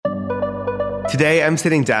Today, I'm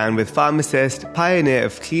sitting down with pharmacist, pioneer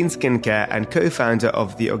of clean skincare, and co-founder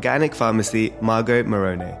of the organic pharmacy, Margot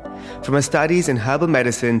Moroney. From her studies in herbal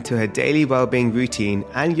medicine to her daily well-being routine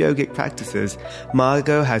and yogic practices,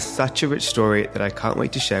 Margot has such a rich story that I can't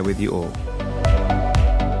wait to share with you all.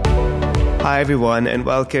 Hi everyone, and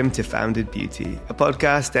welcome to Founded Beauty, a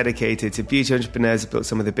podcast dedicated to beauty entrepreneurs who built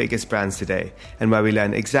some of the biggest brands today, and where we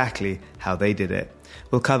learn exactly how they did it.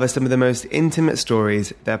 We'll cover some of the most intimate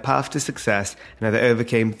stories, their path to success, and how they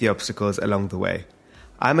overcame the obstacles along the way.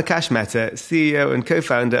 I'm Akash Mehta, CEO and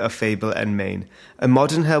co-founder of Fable & Mane, a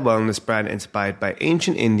modern hair wellness brand inspired by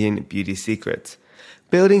ancient Indian beauty secrets.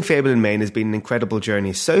 Building Fable & Mane has been an incredible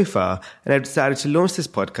journey so far, and I've decided to launch this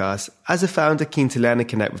podcast as a founder keen to learn and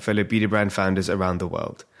connect with fellow beauty brand founders around the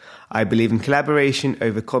world. I believe in collaboration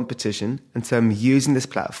over competition, and so I'm using this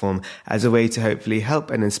platform as a way to hopefully help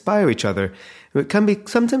and inspire each other. It can be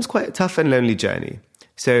sometimes quite a tough and lonely journey.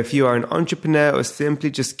 So if you are an entrepreneur or simply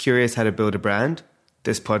just curious how to build a brand,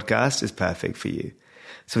 this podcast is perfect for you.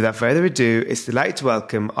 So without further ado, it's a delight to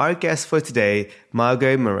welcome our guest for today,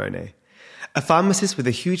 Margot Moroney. A pharmacist with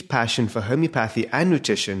a huge passion for homeopathy and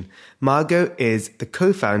nutrition, Margot is the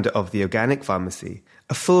co-founder of The Organic Pharmacy,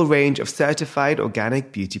 a full range of certified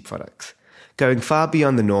organic beauty products. Going far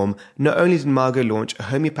beyond the norm, not only did Margot launch a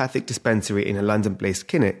homeopathic dispensary in a London-based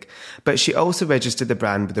clinic, but she also registered the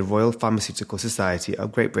brand with the Royal Pharmaceutical Society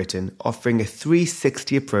of Great Britain, offering a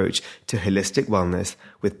 360 approach to holistic wellness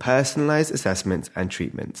with personalized assessments and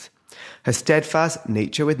treatments. Her steadfast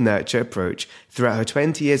nature with nurture approach throughout her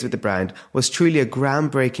 20 years with the brand was truly a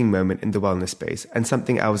groundbreaking moment in the wellness space, and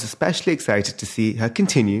something I was especially excited to see her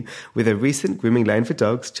continue with her recent grooming line for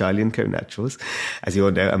dogs, Charlie & Co Naturals. As you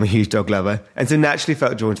all know, I'm a huge dog lover, and so naturally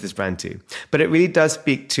felt drawn to this brand too. But it really does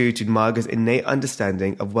speak to Margot's innate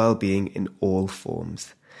understanding of well-being in all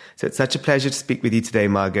forms. So it's such a pleasure to speak with you today,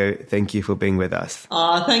 Margot. Thank you for being with us.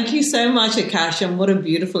 Thank you so much, Akash, and what a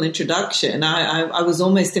beautiful introduction. I was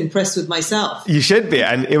almost impressed with myself. You should be,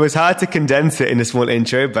 and it was hard to condense it in a small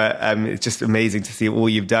intro, but it's just amazing to see all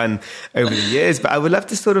you've done over the years. But I would love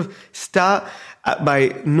to sort of start at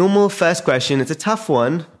my normal first question. It's a tough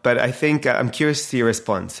one, but I think I'm curious to see your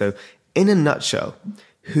response. So in a nutshell,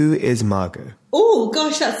 who is Margot? Oh,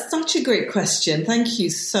 gosh, that's such a great question. Thank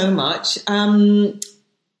you so much.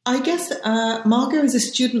 I guess Margot is a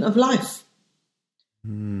student of life.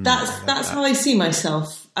 That's how I see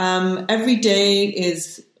myself. Every day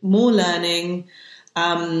is more learning.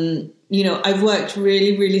 I've worked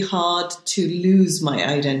really, really hard to lose my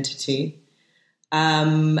identity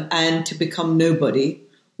and to become nobody,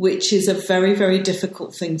 which is a very, very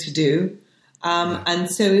difficult thing to do. And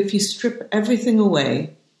so if you strip everything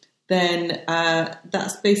away, then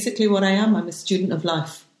that's basically what I am. I'm a student of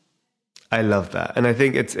life. I love that. And I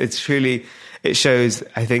think it's truly, it shows,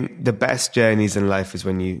 I think the best journeys in life is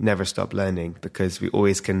when you never stop learning, because we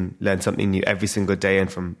always can learn something new every single day and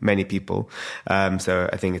from many people. So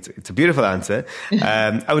I think it's a beautiful answer.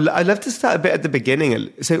 I'd love to start a bit at the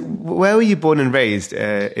beginning. So where were you born and raised?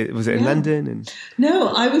 Was it in London?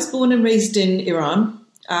 No, I was born and raised in Iran,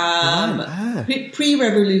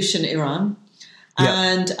 pre-revolution Iran.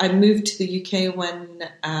 And I moved to the UK when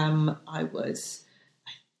I was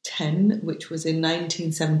 10, which was in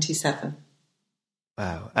 1977.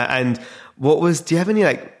 Wow. And do you have any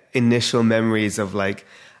initial memories of I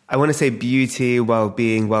want to say beauty,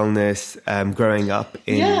 well-being, wellness, growing up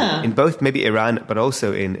in both maybe Iran, but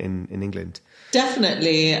also in England?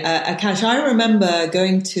 Definitely. Akash, I remember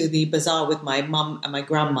going to the bazaar with my mum and my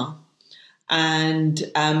grandma and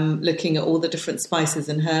looking at all the different spices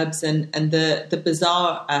and herbs, and the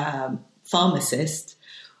bazaar pharmacist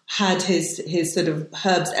had his sort of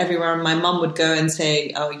herbs everywhere, and my mum would go and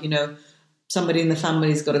say, somebody in the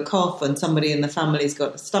family's got a cough and somebody in the family's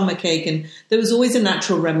got a stomachache, and there was always a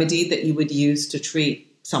natural remedy that you would use to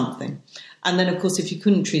treat something. And then, of course, if you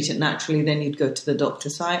couldn't treat it naturally, then you'd go to the doctor.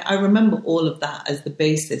 So I remember all of that as the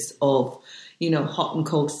basis of, hot and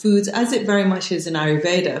cold foods, as it very much is in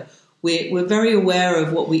Ayurveda. We're very aware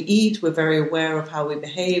of what we eat, we're very aware of how we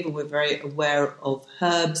behave, and we're very aware of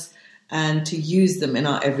herbs and to use them in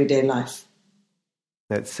our everyday life.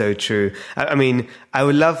 That's so true. I mean, I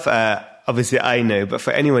would love, obviously I know, but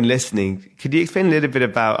for anyone listening, could you explain a little bit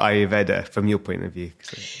about Ayurveda from your point of view?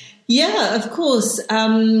 Yeah, of course.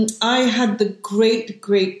 I had the great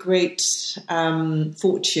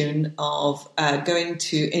fortune of going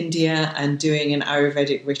to India and doing an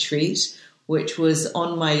Ayurvedic retreat, which was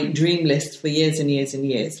on my dream list for years and years and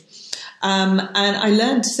years. And I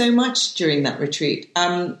learned so much during that retreat.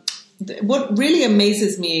 What really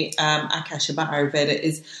amazes me, Akash, about Ayurveda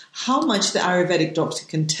is how much the Ayurvedic doctor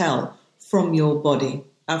can tell from your body.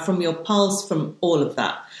 from your pulse, from all of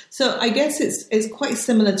that. So I guess it's quite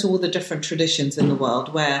similar to all the different traditions in the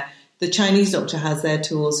world, where the Chinese doctor has their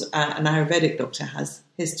tools, an Ayurvedic doctor has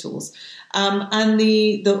his tools, and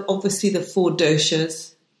the obviously the 4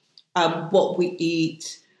 doshas, what we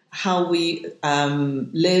eat, how we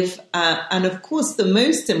live, and of course the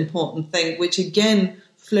most important thing, which again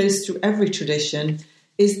flows through every tradition,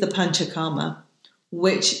 is the panchakarma,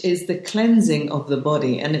 which is the cleansing of the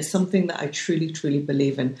body. And it's something that I truly, truly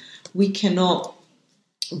believe in. We cannot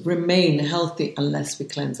remain healthy unless we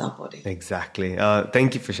cleanse our body. Exactly.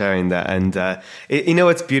 Thank you for sharing that. And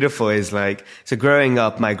what's beautiful is like, so growing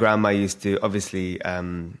up, my grandma used to obviously,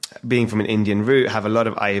 being from an Indian root, have a lot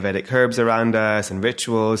of Ayurvedic herbs around us and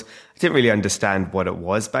rituals. I didn't really understand what it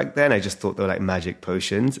was back then. I just thought they were like magic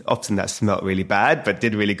potions. Often that smelt really bad, but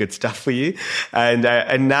did really good stuff for you. And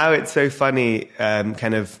now it's so funny, I've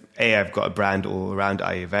got a brand all around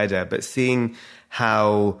Ayurveda, but seeing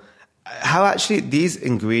how actually these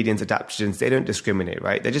ingredients, adaptogens, they don't discriminate,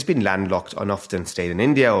 right? They've just been landlocked and often stayed in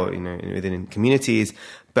India or, within communities.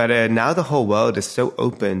 But now the whole world is so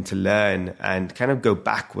open to learn and kind of go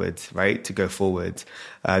backwards, right? To go forwards.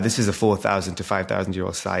 This is a 4,000 to 5,000 year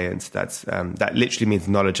old science. That literally means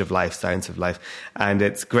knowledge of life, science of life. And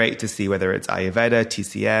it's great to see whether it's Ayurveda,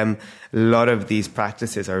 TCM, a lot of these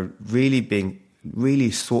practices are really being really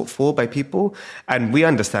sought for by people, and we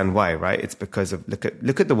understand why, right? It's because of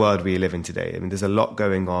look at the world we live in today. I mean, there's a lot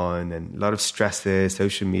going on and a lot of stresses,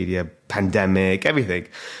 social media, pandemic, everything.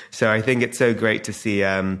 So I think it's so great to see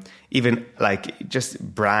even like just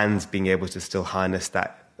brands being able to still harness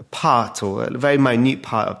that part or a very minute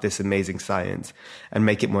part of this amazing science and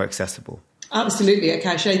make it more accessible. Absolutely,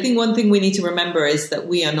 Akash. I think one thing we need to remember is that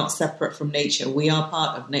we are not separate from nature. We are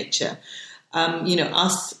part of nature.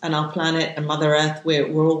 Us and our planet and Mother Earth, we're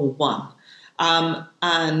all one. And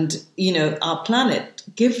our planet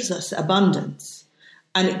gives us abundance,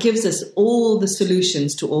 and it gives us all the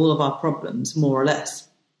solutions to all of our problems, more or less.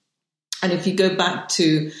 And if you go back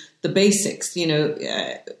to the basics,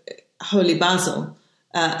 holy basil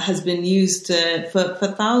has been used for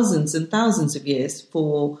thousands and thousands of years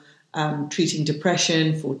for treating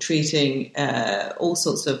depression, for treating all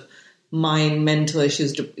sorts of mental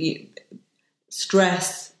issues,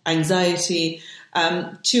 stress, anxiety,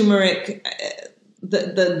 turmeric,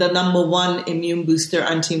 the number one immune booster,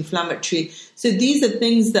 anti-inflammatory. So these are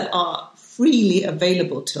things that are freely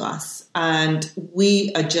available to us, and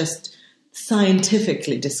we are just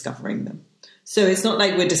scientifically discovering them. So it's not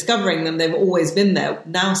like we're discovering them, they've always been there.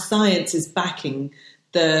 Now science is backing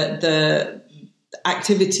the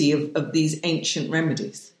activity of these ancient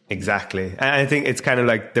remedies. Exactly. And I think it's kind of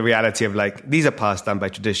like the reality of like, these are passed down by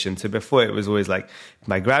tradition. So before it was always like,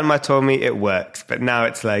 my grandma told me it works. But now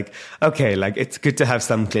it's like, okay, like it's good to have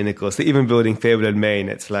some clinical. So even building Fairwood Main,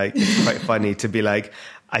 it's like, it's quite funny to be like,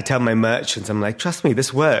 I tell my merchants, I'm like, trust me,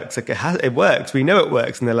 this works. Like it works. We know it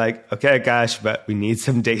works. And they're like, okay, gosh, but we need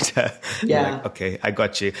some data. Yeah. Like, okay, I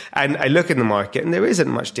got you. And I look in the market and there isn't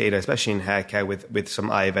much data, especially in hair care with some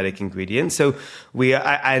Ayurvedic ingredients. So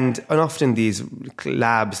and often these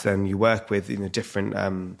labs, and you work with,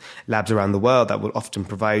 different labs around the world that will often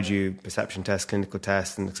provide you perception tests, clinical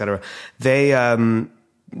tests, and et cetera. They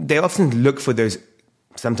often look for those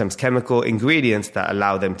sometimes chemical ingredients that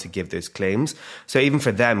allow them to give those claims. So even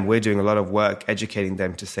for them, we're doing a lot of work educating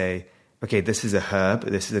them to say, okay, this is a herb,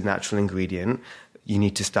 this is a natural ingredient. You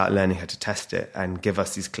need to start learning how to test it and give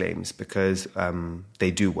us these claims because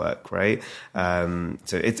they do work, right? So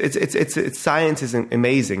it's science is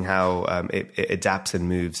amazing how it adapts and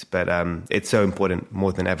moves, but it's so important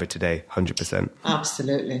more than ever today, 100%.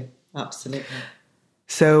 Absolutely.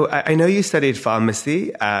 So I know you studied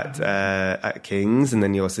pharmacy at King's, and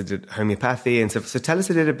then you also did homeopathy and stuff. So tell us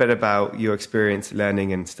a little bit about your experience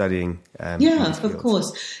learning and studying. Yeah, of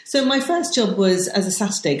course. So my first job was as a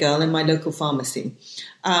Saturday girl in my local pharmacy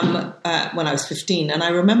when I was 15. And I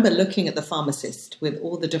remember looking at the pharmacist with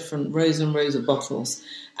all the different rows and rows of bottles,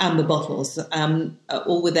 and the bottles,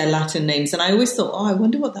 all with their Latin names. And I always thought, I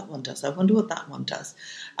wonder what that one does. I wonder what that one does.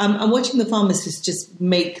 And watching the pharmacist just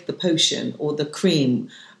make the potion or the cream,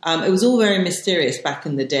 it was all very mysterious back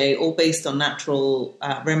in the day, all based on natural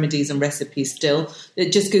remedies and recipes still.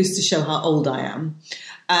 It just goes to show how old I am.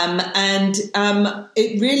 And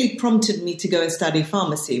it really prompted me to go and study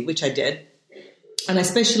pharmacy, which I did. And I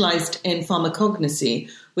specialized in pharmacognosy,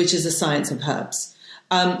 which is a science of herbs.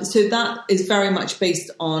 So that is very much based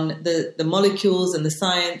on the molecules and the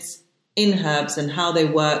science in herbs and how they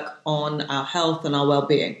work on our health and our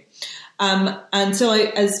well-being. And so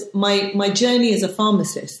as my journey as a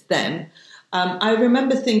pharmacist then, I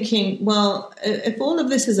remember thinking, well, if all of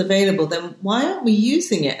this is available, then why aren't we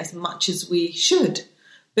using it as much as we should?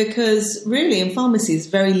 Because really in pharmacies,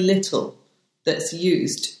 very little that's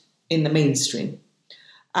used in the mainstream.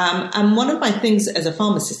 And one of my things as a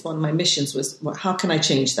pharmacist, one of my missions was, well, how can I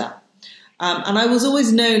change that? And I was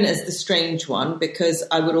always known as the strange one because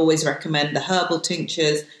I would always recommend the herbal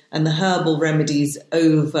tinctures and the herbal remedies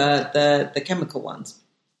over the chemical ones.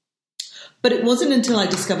 But it wasn't until I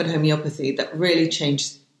discovered homeopathy that really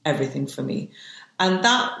changed everything for me. And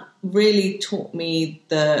that really taught me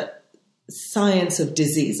the science of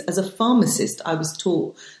disease. As a pharmacist, I was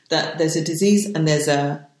taught that there's a disease and there's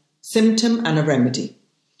a symptom and a remedy.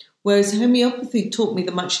 Whereas homeopathy taught me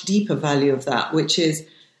the much deeper value of that, which is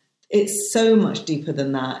it's so much deeper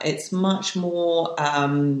than that. It's much more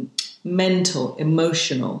mental,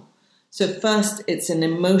 emotional. So first, it's an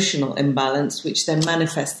emotional imbalance, which then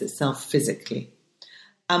manifests itself physically.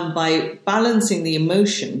 And by balancing the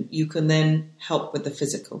emotion, you can then help with the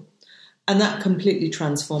physical. And that completely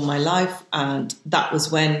transformed my life. And that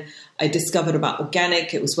was when I discovered about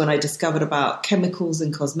organic. It was when I discovered about chemicals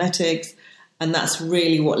and cosmetics. And that's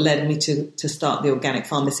really what led me to start the organic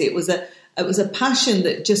pharmacy. It was a passion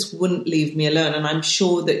that just wouldn't leave me alone. And I'm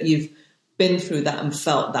sure that you've been through that and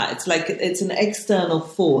felt that. It's like it's an external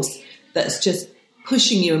force that's just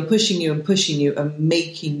pushing you and pushing you and pushing you and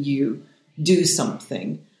making you do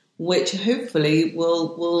something, which hopefully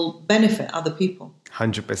will benefit other people.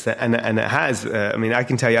 100%. And it has. I mean, I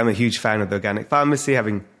can tell you I'm a huge fan of the organic pharmacy,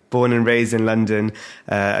 having born and raised in London.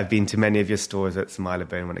 I've been to many of your stores at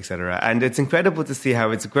Marylebone, etc. And it's incredible to see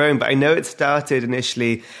how it's grown. But I know it started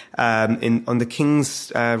initially on the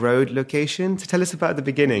King's Road location. So tell us about the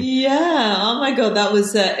beginning. Yeah. Oh my God, that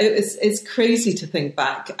was it's crazy to think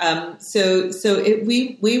back.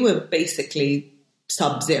 We were basically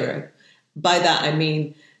sub-zero. By that I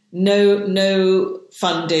mean no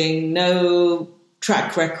funding, no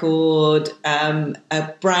track record,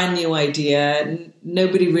 a brand new idea.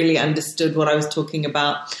 Nobody really understood what I was talking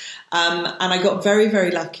about. And I got very,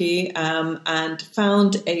 very lucky and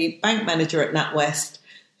found a bank manager at NatWest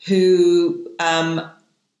who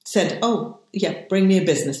said, oh, yeah, bring me a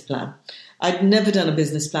business plan. I'd never done a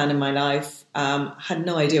business plan in my life, had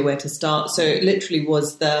no idea where to start. So it literally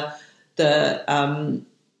was I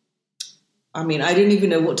didn't even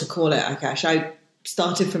know what to call it, Akash. I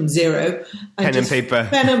started from zero. Pen and paper.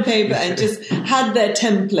 And just had their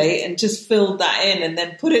template and just filled that in and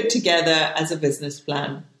then put it together as a business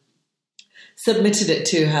plan. Submitted it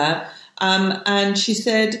to her. And she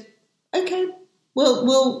said, okay,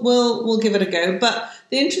 we'll give it a go. But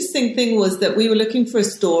the interesting thing was that we were looking for a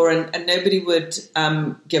store and nobody would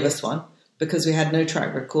give us one because we had no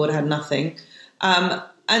track record, had nothing. And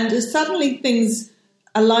suddenly things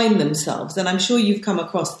align themselves, and I'm sure you've come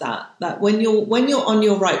across that when you're on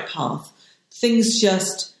your right path, things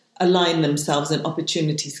just align themselves and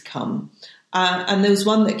opportunities come. And there was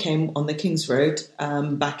one that came on the King's Road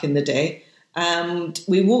back in the day, and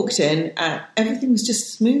we walked in, everything was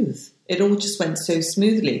just smooth. It all just went so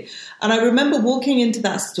smoothly. And I remember walking into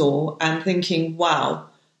that store and thinking, wow,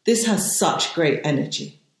 this has such great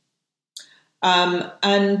energy.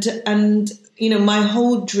 And you know, my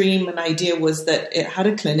whole dream and idea was that it had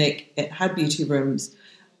a clinic, it had beauty rooms,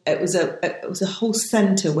 it was a whole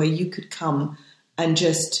centre where you could come and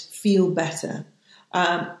just feel better.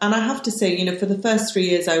 And I have to say, you know, for the first 3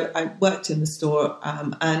 years I worked in the store,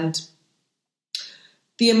 and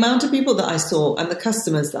the amount of people that I saw and the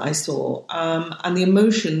customers that I saw, and the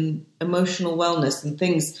emotional wellness and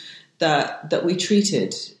things that we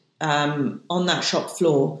treated on that shop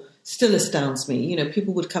floor still astounds me. You know,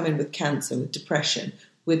 people would come in with cancer, with depression,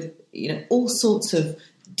 with, you know, all sorts of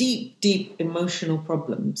deep, deep emotional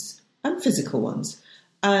problems and physical ones.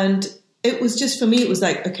 And it was just, for me, it was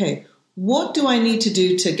like, okay, what do I need to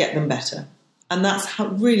do to get them better? And that's how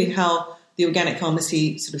the organic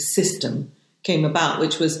pharmacy sort of system came about,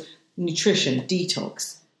 which was nutrition,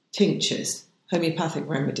 detox, tinctures, homeopathic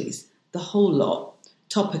remedies, the whole lot,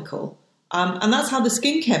 topical. And that's how the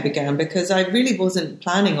skincare began, because I really wasn't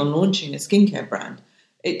planning on launching a skincare brand.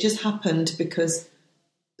 It just happened because,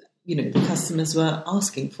 you know, the customers were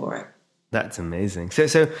asking for it. That's amazing.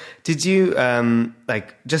 So did you,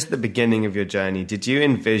 just at the beginning of your journey, did you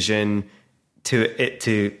envision to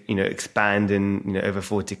expand in, over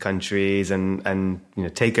 40 countries and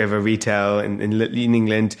take over retail in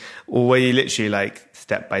England? Or were you literally like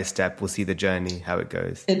step by step, we'll see the journey, how it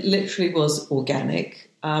goes? It literally was organic.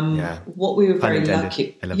 What we were very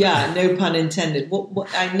lucky. No pun intended. What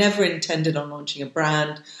I never intended on launching a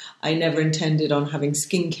brand. I never intended on having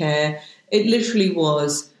skincare. It literally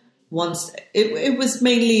was it was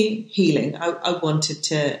mainly healing. I wanted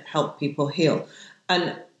to help people heal.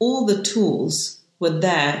 And all the tools were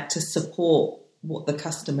there to support what the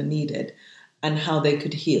customer needed and how they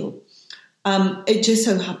could heal. It just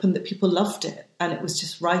so happened that people loved it, and it was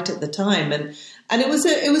just right at the time. And it was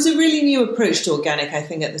a really new approach to organic, I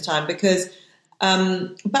think, at the time, because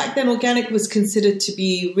back then organic was considered to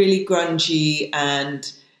be really grungy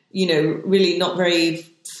and, really not very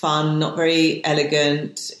fun, not very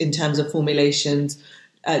elegant in terms of formulations,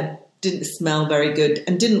 didn't smell very good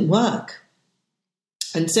and didn't work.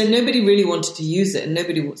 And so nobody really wanted to use it, and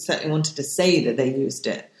nobody certainly wanted to say that they used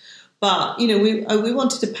it. But, we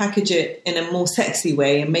wanted to package it in a more sexy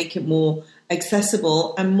way and make it more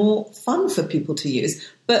accessible and more fun for people to use,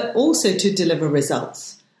 but also to deliver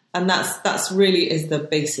results. And that's really is the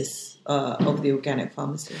basis of the organic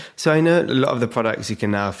pharmacy. So I know a lot of the products you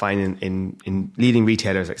can now find in leading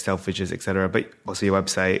retailers like Selfridges, etc., but also your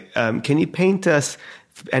website. Can you paint us,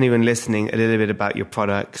 for anyone listening, a little bit about your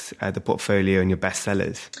products, the portfolio, and your best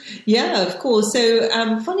sellers? Yeah, of course. So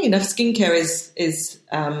funny enough, skincare is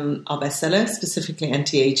our bestseller, specifically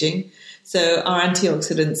anti-aging. So our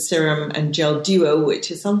antioxidant serum and gel duo,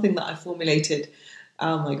 which is something that I formulated,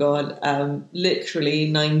 oh my God, literally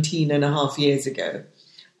 19 and a half years ago,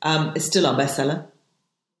 is still our bestseller.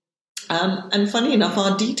 And funny enough,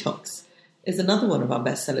 our detox is another one of our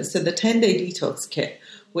bestsellers. So the 10-day detox kit,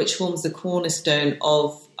 which forms the cornerstone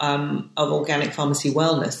of organic pharmacy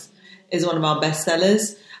wellness, is one of our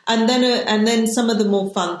bestsellers. And then some of the more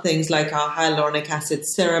fun things like our hyaluronic acid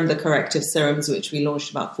serum, the corrective serums, which we launched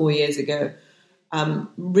about 4 years ago,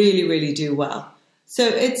 really, really do well. So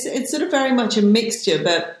it's sort of very much a mixture,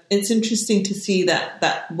 but it's interesting to see that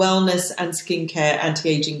wellness and skincare,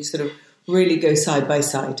 anti-aging sort of really go side by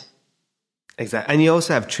side. Exactly. And you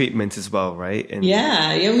also have treatments as well, right?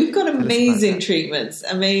 Yeah, we've got amazing treatments.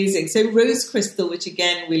 Amazing. So Rose Crystal, which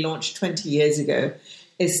again we launched 20 years ago,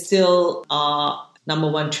 is still our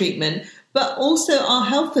number one treatment, but also our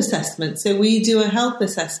health assessment. So we do a health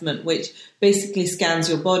assessment, which basically scans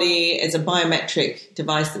your body. It's a biometric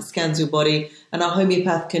device that scans your body, and our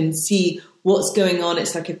homeopath can see what's going on.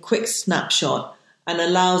 It's like a quick snapshot and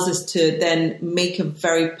allows us to then make a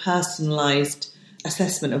very personalized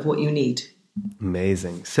assessment of what you need.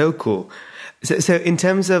 Amazing. So cool. So in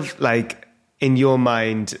terms of in your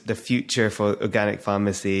mind, the future for organic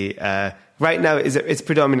pharmacy, right now, it's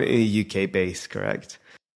predominantly UK based, correct?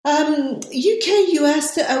 UK,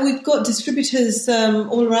 US, we've got distributors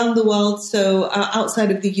all around the world. So outside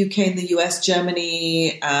of the UK and the US,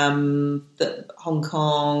 Germany, Hong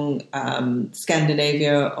Kong,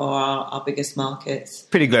 Scandinavia are our biggest markets.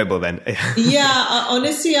 Pretty global then. Yeah,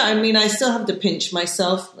 honestly, I still have to pinch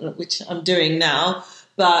myself, which I'm doing now.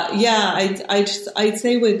 But yeah, I'd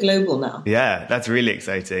say we're global now. Yeah, that's really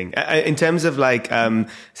exciting. In terms of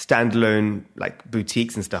standalone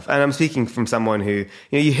boutiques and stuff, and I'm speaking from someone who,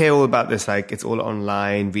 you hear all about this, it's all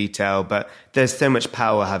online, retail, but there's so much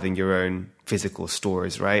power having your own physical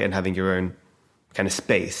stores, right? And having your own kind of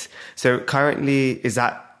space. So currently, is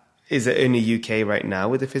it only UK right now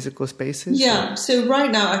with the physical spaces? Yeah, so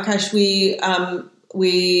right now, Akash, we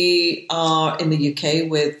are in the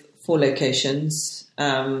UK with 4 locations.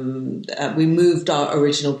 We moved our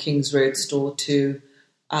original Kings Road store to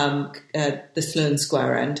the Sloane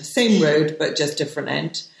Square end. Same road, but just different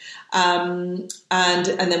end. And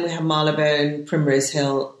then we have Marylebone, Primrose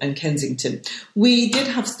Hill, and Kensington. We did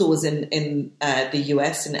have stores in the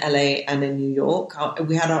US, in LA, and in New York.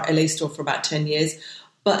 We had our LA store for about 10 years.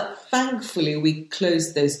 But thankfully, we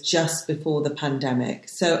closed those just before the pandemic.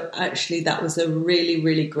 So actually, that was a really,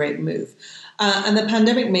 really great move. And the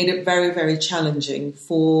pandemic made it very, very challenging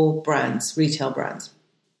for brands, retail brands.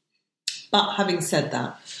 But having said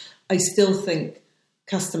that, I still think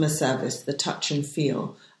customer service, the touch and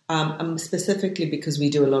feel, and specifically because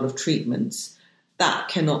we do a lot of treatments, that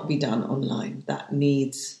cannot be done online. That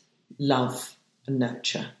needs love and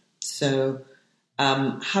nurture. So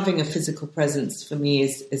having a physical presence for me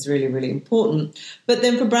is really, really important. But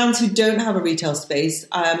then for brands who don't have a retail space,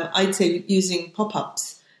 I'd say using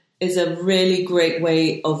pop-ups is a really great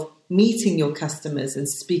way of meeting your customers and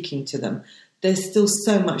speaking to them. There's still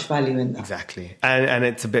so much value in that. Exactly. And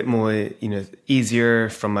it's a bit more, easier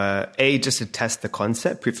from just to test the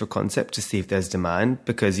concept, proof of concept, to see if there's demand,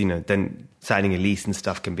 because, then signing a lease and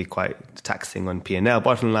stuff can be quite taxing on P&L,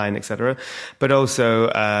 bottom line, etc. But also,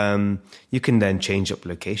 you can then change up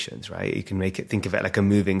locations, right? You can think of it like a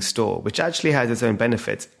moving store, which actually has its own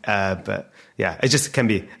benefits. But yeah, it just can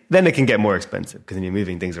be, then it can get more expensive because then you're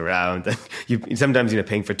moving things around. And sometimes,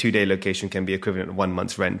 paying for a 2-day location can be equivalent to 1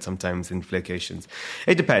 month's rent sometimes in locations.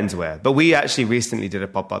 It depends where. But we actually recently did a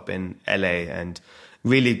pop-up in LA, and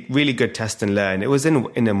really, really good test and learn. It was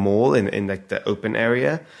in a mall in like the open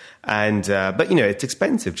area. And, but it's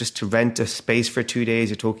expensive just to rent a space for 2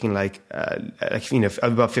 days. You're talking about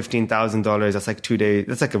 $15,000. That's like 2 days.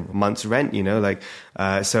 That's like a month's rent,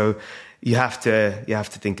 so you have to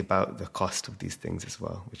think about the cost of these things as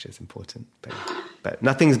well, which is important. But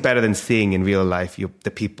nothing's better than seeing in real life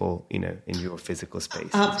the people, in your physical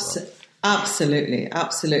space. Absolutely.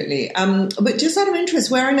 But just out of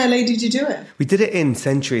interest, where in LA did you do it? We did it in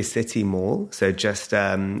Century City Mall. So just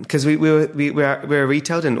because we're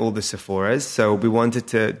retailed in all the Sephoras, so we wanted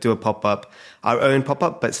to do our own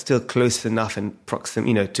pop-up, but still close enough in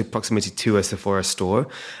proximity to a Sephora store.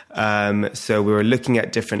 So we were looking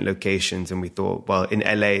at different locations, and we thought, well, in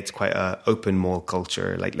LA it's quite an open mall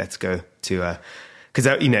culture. Like, let's go to because,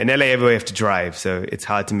 in LA, everywhere you have to drive. So it's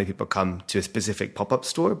hard to make people come to a specific pop-up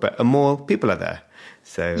store. But a mall, people are there.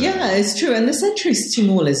 So yeah, it's true. And the Century City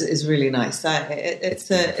Mall is really nice.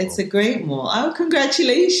 It's a great mall. Oh,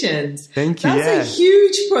 congratulations. Thank you. That's a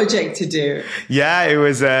huge project to do. Yeah, it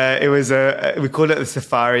was we called it the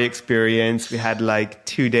Safari experience. We had like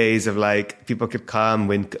 2 days of people could come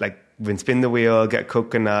when spin the wheel, get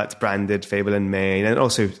coconuts branded Fable and Main, and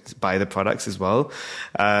also buy the products as well.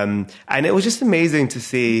 And it was just amazing to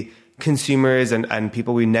see consumers and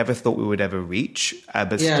people we never thought we would ever reach,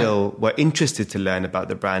 but still were interested to learn about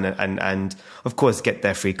the brand and of course get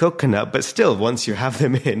their free coconut. But still, once you have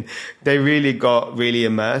them in, they really got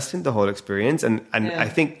immersed in the whole experience. And I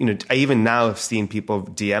think, I even now have seen people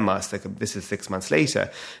DM us, like this is 6 months later,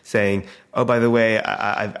 saying, oh, by the way,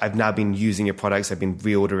 I've now been using your products. I've been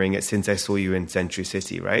reordering it since I saw you in Century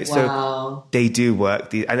City, right? Wow. So they do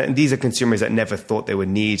work. And these are consumers that never thought they would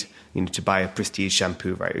need, to buy a prestige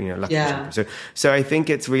shampoo, right? Lucky shampoo. So I think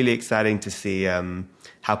it's really exciting to see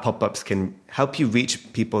how pop-ups can help you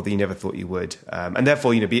reach people that you never thought you would. And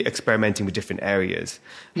therefore, be experimenting with different areas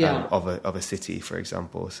of a city, for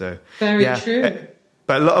example. So very true.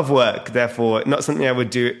 But a lot of work, therefore, not something I would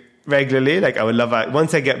do regularly. Like, I would love it.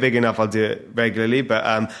 Once I get big enough, I'll do it regularly. But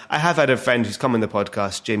I have had a friend who's come on the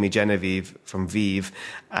podcast, Jamie Genevieve from Vive,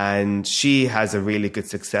 and she has a really good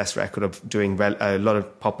success record of doing a lot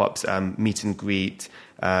of pop-ups, meet and greet,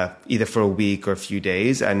 either for a week or a few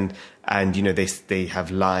days. And they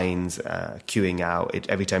have lines queuing out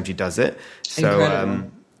every time she does it. So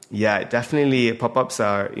yeah, definitely pop-ups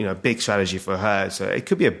are a big strategy for her. So it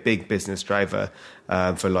could be a big business driver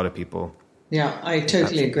for a lot of people. Yeah, I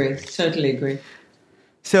totally agree.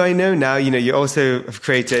 So I know now, you also have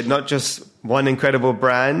created not just one incredible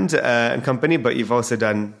brand and company, but you've also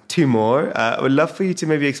done 2 more. I would love for you to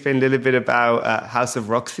maybe explain a little bit about House of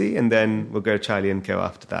Roxy, and then we'll go to Charlie & Co.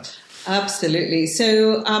 after that. Absolutely.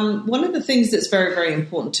 So one of the things that's very, very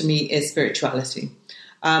important to me is spirituality.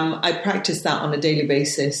 I practice that on a daily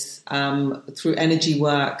basis through energy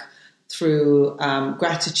work, through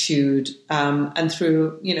gratitude, and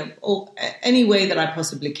through, any way that I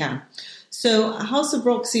possibly can. So House of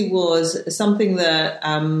Roxy was something that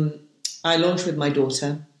I launched with my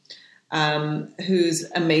daughter, who's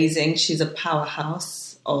amazing. She's a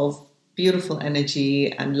powerhouse of beautiful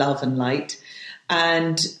energy and love and light.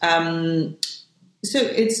 And so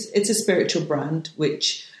it's a spiritual brand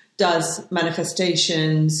which does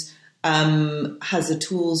manifestations, has the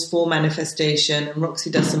tools for manifestation, and Roxy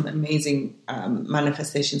does some amazing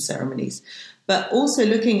manifestation ceremonies, but also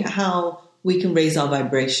looking at how we can raise our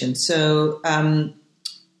vibration. So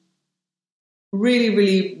really,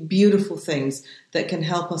 really beautiful things that can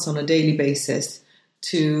help us on a daily basis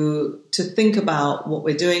to think about what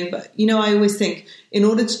we're doing. But, I always think in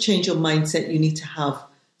order to change your mindset, you need to have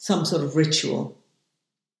some sort of ritual.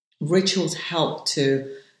 Rituals help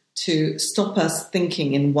to stop us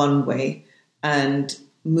thinking in one way and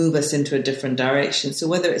move us into a different direction. So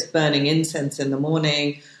whether it's burning incense in the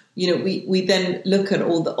morning, we then look at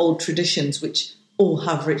all the old traditions which all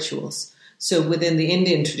have rituals. So within the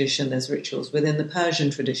Indian tradition, there's rituals. Within the Persian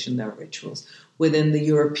tradition, there are rituals. Within the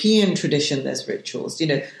European tradition, there's rituals.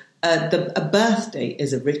 A birthday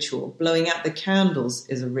is a ritual. Blowing out the candles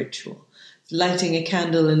is a ritual. Lighting a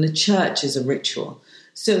candle in the church is a ritual.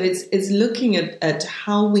 So it's looking at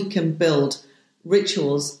how we can build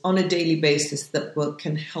rituals on a daily basis that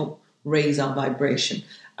can help raise our vibration.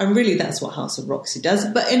 And really that's what House of Roxy does,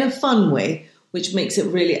 but in a fun way which makes it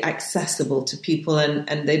really accessible to people,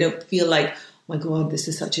 and they don't feel like, oh my God, this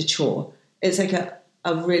is such a chore. It's like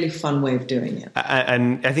a really fun way of doing it.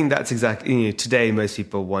 And I think that's exactly, today most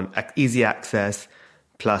people want easy access,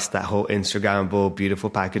 plus that whole Instagrammable, beautiful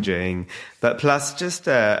packaging, but plus just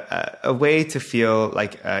a way to feel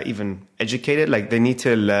like even educated, like they need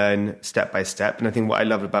to learn step by step. And I think what I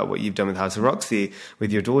love about what you've done with House of Roxy,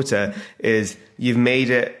 with your daughter, is you've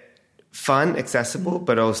made it fun, accessible,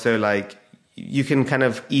 but also like you can kind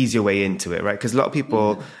of ease your way into it, right? Because a lot of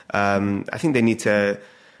people, I think they need to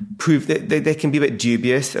prove that they can be a bit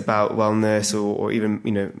dubious about wellness or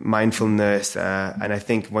even, mindfulness. And I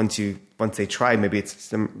think once they try, maybe it's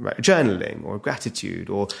some journaling or gratitude,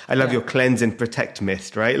 or I love your cleanse and protect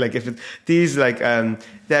mist, right? Like these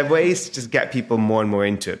there are ways to just get people more and more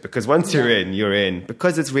into it, because once you're in,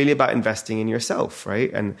 because it's really about investing in yourself,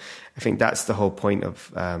 right? And I think that's the whole point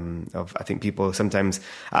of I think people sometimes,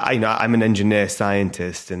 I'm an engineer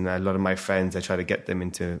scientist, and a lot of my friends, I try to get them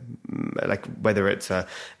into like whether it's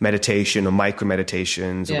meditation or micro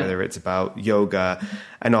meditations, or whether it's about yoga,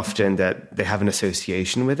 and often that they have an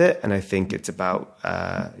association with it. And I think it's about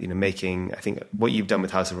making, I think what you've done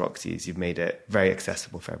with House of Roxy is you've made it very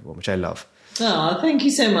accessible for everyone, which I love. Oh, thank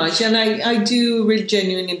you so much. And I do really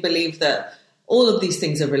genuinely believe that all of these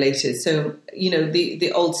things are related. So,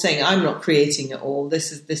 the old saying, I'm not creating it all.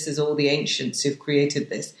 This is all the ancients who've created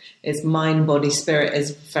this. It's mind, body, spirit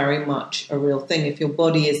is very much a real thing. If your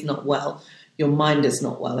body is not well, your mind is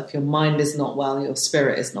not well. If your mind is not well, your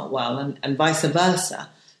spirit is not well, and vice versa.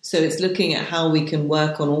 So it's looking at how we can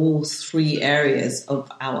work on all three areas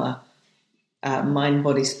of our mind,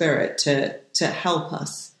 body, spirit to help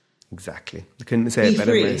us. Exactly. I couldn't say it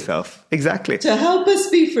better myself. Exactly. To help us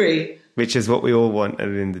be free. Which is what we all want at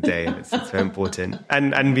the end of the day. And it's very important.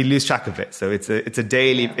 And we lose track of it. So it's a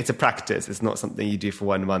daily, it's a practice. It's not something you do for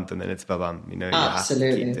 1 month and then it's ba-bam. You Absolutely.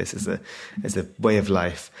 have to keep this as a way of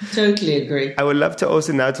life. Totally agree. I would love to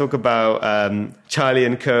also now talk about Charlie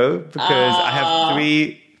and Co, because I have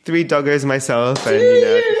three doggers myself,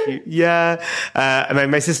 and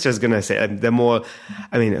and my sister's gonna say they're more,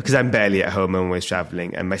 because I'm barely at home, I'm always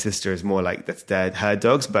traveling, and my sister is more like that's her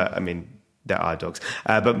dogs, but there are dogs.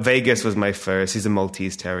 But Vegas was my first. He's a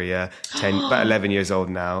Maltese Terrier, about 11 years old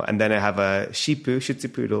now. And then I have a Shih Tzu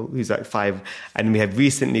Poodle, who's like 5. And we have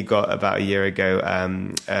recently got, about a year ago,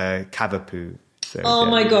 a Cavapoo. So,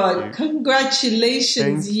 my God.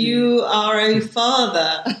 Congratulations. You are a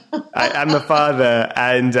father. I'm a father.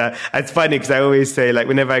 And it's funny because I always say, like,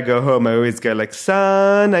 whenever I go home, I always go like,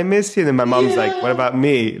 son, I miss you. And my mom's like, what about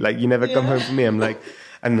me? Like, you never come home for me. I'm like,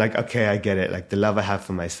 okay, I get it. Like the love I have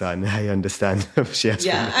for my son, I understand. She has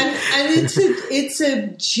for me. And it's a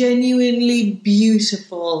genuinely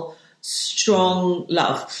beautiful, strong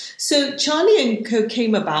love. So Charlie and Co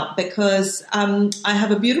came about because I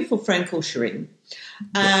have a beautiful friend called Shireen,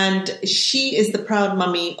 and she is the proud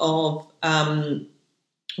mummy of now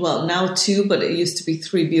 2, but it used to be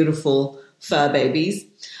 3 beautiful fur babies.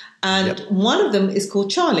 And one of them is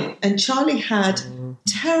called Charlie, and Charlie had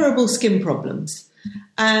terrible skin problems.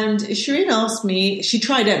 And Shireen asked me, she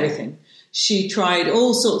tried everything. She tried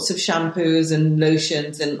all sorts of shampoos and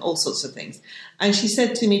lotions and all sorts of things. And she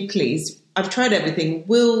said to me, please, I've tried everything.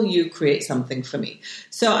 Will you create something for me?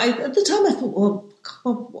 So at the time I thought, well,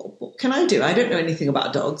 what can I do? I don't know anything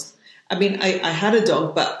about dogs. I had a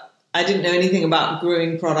dog, but I didn't know anything about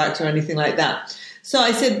grooming product or anything like that. So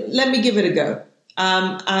I said, let me give it a go.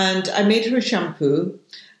 And I made her a shampoo.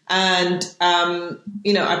 And,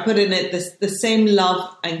 I put in it the same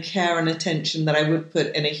love and care and attention that I would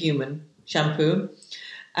put in a human shampoo.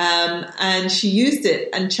 And she used it,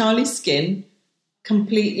 and Charlie's skin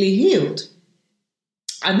completely healed.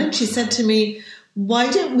 And then she said to me,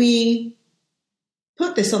 why don't we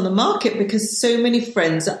put this on the market? Because so many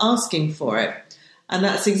friends are asking for it. And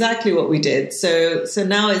that's exactly what we did. So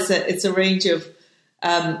now it's a range of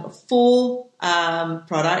 4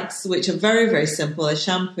 products, which are very, very simple: a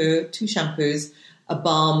shampoo, 2 shampoos, a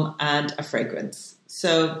balm, and a fragrance.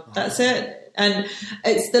 So that's it. And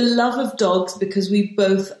it's the love of dogs, because we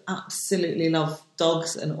both absolutely love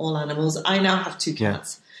dogs and all animals. I now have 2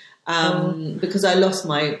 cats because I lost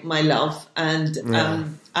my love, and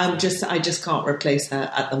I just can't replace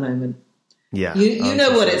her at the moment. Yeah, you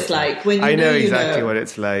know what it's like when I know exactly what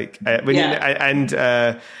it's like.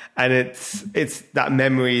 And it's that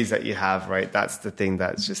memories that you have, right? That's the thing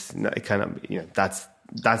that's just kind of,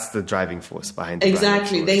 that's the driving force behind it.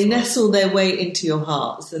 Exactly. They nestle their way into your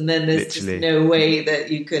hearts, and then there's just no way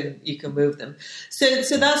that you can move them.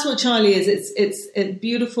 So that's what Charlie is. It's a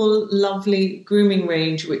beautiful, lovely grooming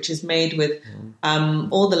range, which is made with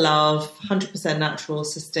all the love, 100% natural,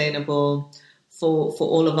 sustainable, for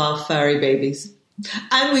all of our furry babies.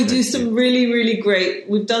 And we do some really, really great,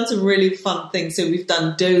 we've done some really fun things. So we've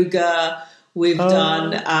done Doga, we've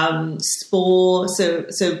done Spore.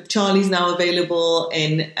 So Charlie's now available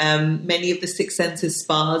in many of the Six Senses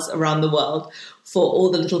spas around the world for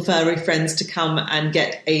all the little furry friends to come and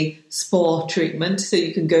get a Spore treatment. So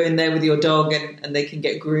you can go in there with your dog and they can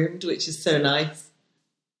get groomed, which is so nice.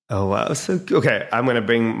 Oh, wow. So, okay, I'm going to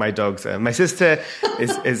bring my dogs. My sister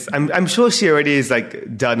is I'm sure she already is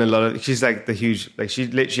like done a lot of, she's like the huge, like she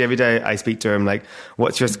literally every day I speak to her, I'm like,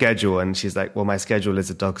 what's your schedule? And she's like, well, my schedule is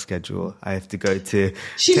a dog schedule. I have to go to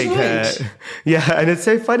take her. Yeah. And it's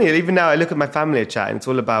so funny. Even now I look at my family chat and it's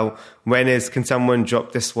all about can someone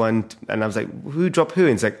drop this one? And I was like, who dropped who?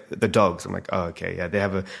 And it's like the dogs. I'm like, oh, okay. Yeah. They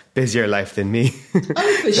have a busier life than me.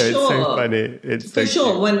 Oh, for so sure. It's so funny. It's for so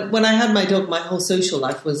sure. cute. When I had my dog, my whole social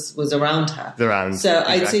life was around her. So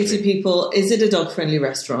I'd say to people, is it a dog-friendly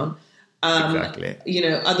restaurant? Exactly. You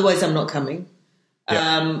know, otherwise I'm not coming.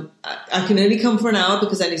 Yeah. I can only come for an hour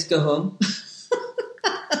because I need to go home.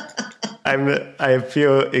 I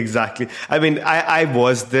feel exactly. I mean, I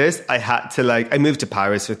was this. I had to I moved to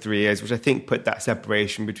Paris for 3 years, which I think put that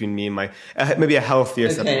separation between me and maybe a healthier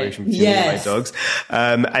separation between me and my dogs.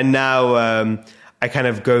 And now I kind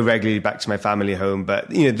of go regularly back to my family home,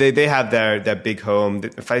 but you know, they have their big home.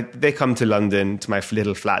 If they come to London to my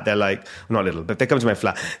little flat, they're like, not little, but they come to my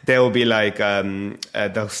flat, they'll be like,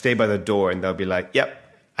 they'll stay by the door and they'll be like, yep,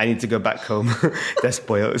 I need to go back home. They're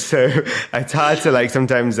spoiled. So it's hard to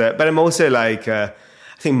sometimes, but I'm also I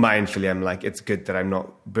think mindfully, I'm like, it's good that I'm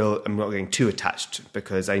not getting too attached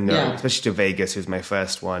because I know, especially to Vegas, who's my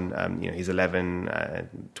first one, you know, he's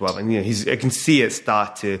 11, 12, and, you know, I can see it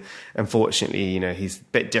start to, unfortunately, you know, he's a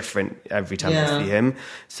bit different every time I see him.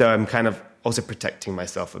 So I'm kind of also protecting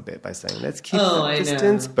myself a bit by saying, let's keep that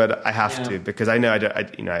distance, but I have to, because I know I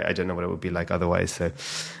don't know what it would be like otherwise. So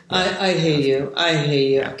I hear you,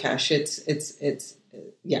 Akash.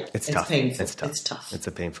 It's tough. Painful. It's tough. It's tough. It's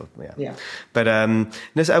a painful, yeah. But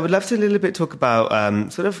so I would love to a little bit talk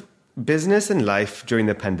about sort of business and life during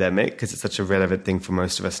the pandemic, because it's such a relevant thing for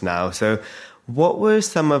most of us now. So what were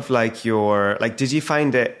some of your, did you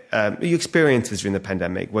find it, your experiences during the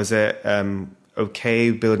pandemic? Was it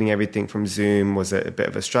okay building everything from Zoom? Was it a bit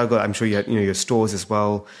of a struggle? I'm sure you had, your stores as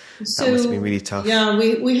well. So, that must have been really tough. Yeah,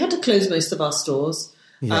 we had to close most of our stores.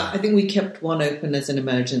 I think we kept one open as an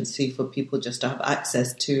emergency for people just to have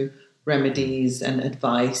access to remedies and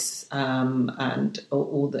advice, and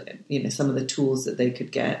all the, some of the tools that they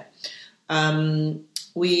could get.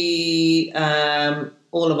 We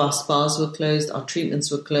all of our spas were closed, our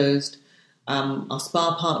treatments were closed, our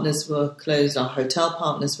spa partners were closed, our hotel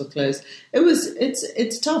partners were closed.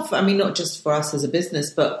 It's tough. I mean, not just for us as a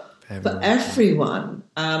business, but for everyone.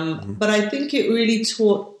 But I think it really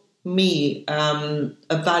taught me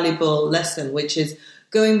a valuable lesson, which is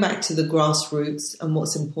going back to the grassroots and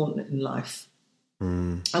what's important in life.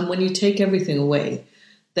 And when you take everything away,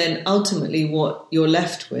 then ultimately what you're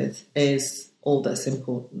left with is all that's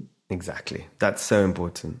important. Exactly. That's so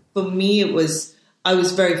important. For me, I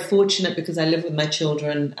was very fortunate because I live with my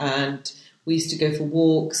children and we used to go for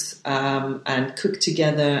walks and cook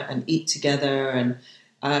together and eat together. And,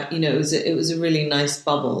 it was a really nice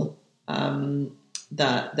bubble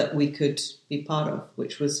that we could be part of,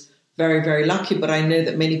 which was very, very lucky. But I know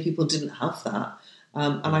that many people didn't have that.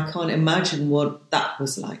 And I can't imagine what that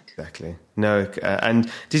was like. Exactly. No. And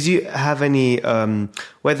did you have any,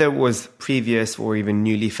 whether it was previous or even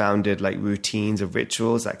newly founded, routines or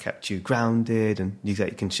rituals that kept you grounded and you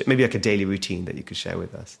can maybe like a daily routine that you could share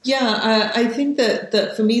with us? Yeah, I think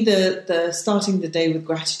that for me, the starting the day with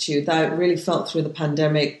gratitude, that really felt through the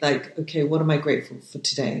pandemic, okay, what am I grateful for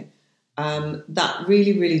today? That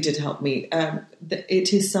really, really did help me.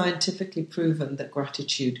 It is scientifically proven that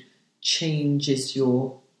gratitude changes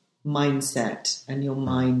your mindset and your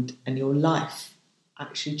mind, and your life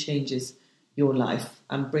actually changes your life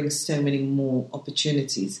and brings so many more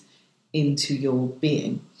opportunities into your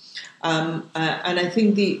being. And I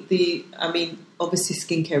think obviously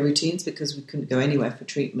skincare routines, because we couldn't go anywhere for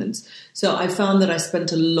treatments. So I found that I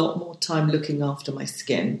spent a lot more time looking after my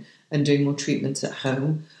skin and doing more treatments at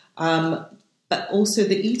home. But also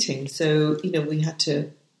the eating. So,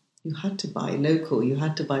 you had to buy local, you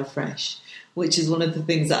had to buy fresh, which is one of the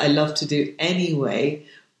things that I love to do anyway.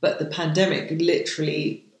 But the pandemic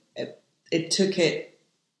literally, it took it,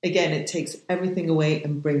 again, it takes everything away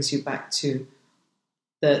and brings you back to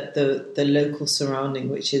the local surrounding,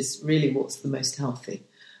 which is really what's the most healthy.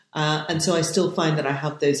 And so I still find that I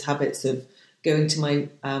have those habits of going to my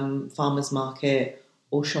farmer's market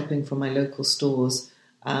or shopping from my local stores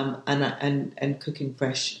and cooking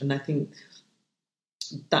fresh. And I think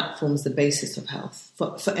that forms the basis of health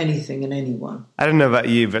for anything and anyone. I don't know about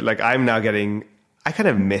you, but like I kind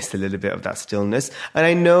of miss a little bit of that stillness. And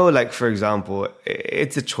I know, like, for example,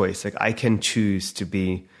 it's a choice. Like I can choose to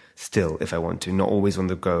be still if I want to, not always on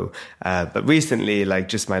the go. But recently, like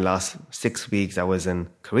just my last 6 weeks, I was in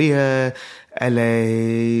Korea,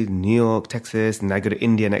 LA, New York, Texas, and I go to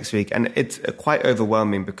India next week. And it's quite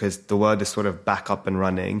overwhelming because the world is sort of back up and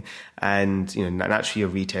running. And, you know, naturally your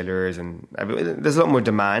retailers and there's a lot more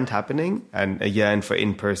demand happening and a yearn for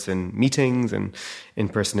in-person meetings and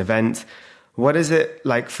in-person events. What is it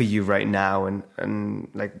like for you right now? And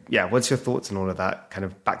like, yeah, what's your thoughts on all of that kind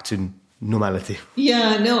of back to normality?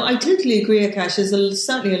 Yeah, no, I totally agree, Akash. There's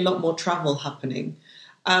certainly a lot more travel happening.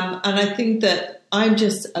 And I think that I'm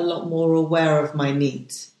just a lot more aware of my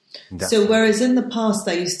needs. Definitely. So whereas in the past,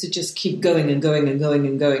 I used to just keep going and going and going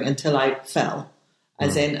and going until I fell,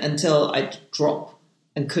 until I'd drop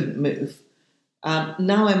and couldn't move. Now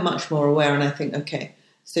I'm much more aware and I think, okay,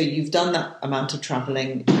 so you've done that amount of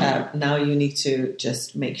traveling. Now you need to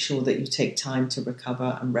just make sure that you take time to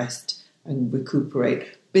recover and rest and recuperate,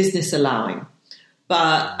 business allowing.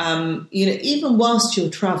 But, you know, even whilst you're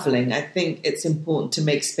traveling, I think it's important to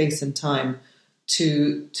make space and time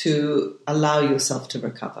to allow yourself to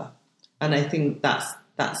recover. And I think that's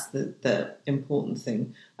the important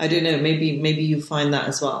thing. I don't know, maybe you find that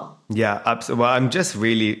as well. Yeah, absolutely. Well,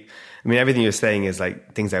 I mean, everything you're saying is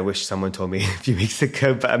like things I wish someone told me a few weeks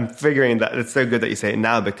ago, but I'm figuring that it's so good that you say it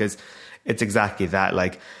now because it's exactly that.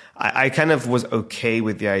 Like, I kind of was okay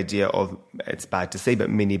with the idea of, it's bad to say, but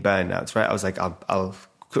mini burnouts, right? I was like, I'll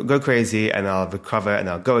go crazy and I'll recover and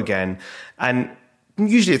I'll go again. And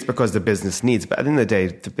usually it's because the business needs, but at the end of the day,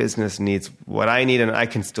 the business needs what I need and I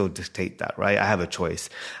can still dictate that, right? I have a choice.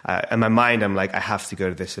 In my mind, I'm like, I have to go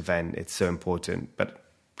to this event. It's so important, but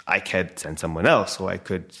I could send someone else or I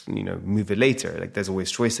could, you know, move it later. Like there's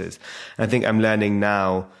always choices. And I think I'm learning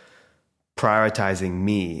now prioritizing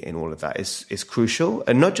me in all of that is crucial,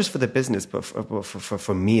 and not just for the business, but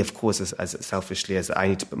for me, of course, as selfishly as I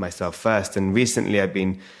need to put myself first. And recently I've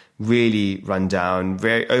been really run down,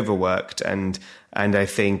 very overworked. And I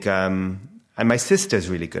think, and my sister's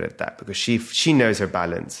really good at that because she knows her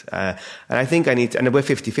balance. And I think I need to, and we're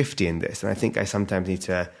 50-50 in this. And I think I sometimes need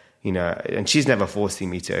to, you know, and she's never forcing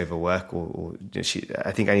me to overwork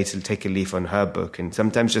I think I need to take a leaf on her book and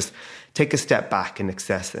sometimes just take a step back and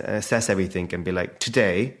assess everything and be like,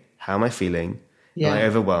 today, how am I feeling? Yeah. Am I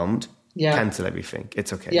overwhelmed? Yeah. Cancel everything.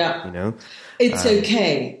 It's okay. Yeah. You know? It's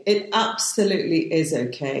okay. It absolutely is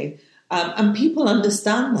okay. And people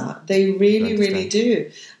understand that. They really, really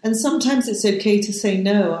do. And sometimes it's okay to say,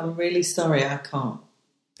 no, I'm really sorry, I can't.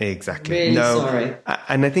 Exactly. Really sorry.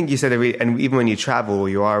 And I think you said, and even when you travel or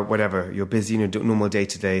you are whatever, you're busy in your normal day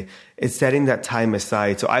to day, it's setting that time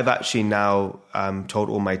aside. So I've actually now told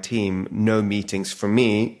all my team no meetings for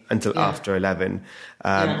me until after 11,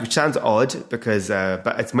 which sounds odd because,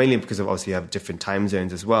 but it's mainly because of obviously you have different time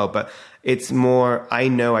zones as well. But it's more, I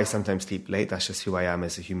know I sometimes sleep late. That's just who I am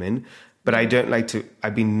as a human. But I don't like to,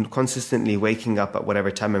 I've been consistently waking up at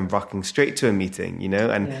whatever time and rocking straight to a meeting, you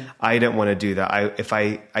know, and I don't want to do that. If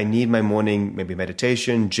I need my morning, maybe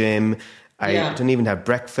meditation, gym, I don't even have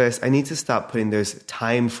breakfast. I need to start putting those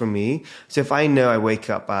time for me. So if I know I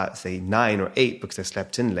wake up at say 9 or 8 because I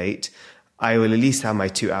slept in late, I will at least have my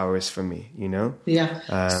 2 hours for me, you know?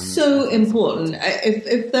 Yeah. So important.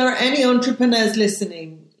 If there are any entrepreneurs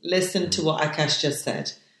listening, listen to what Akash just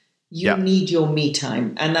said. You need your me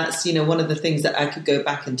time. And that's, you know, one of the things that I could go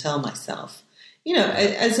back and tell myself. You know,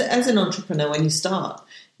 as an entrepreneur, when you start,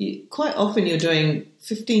 quite often you're doing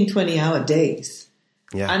 15, 20-hour days.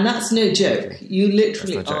 Yeah. And that's no joke. You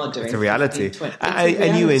literally are doing it's a reality. 15, 20.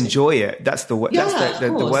 And you enjoy it. That's the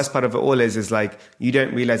worst part of it all is like you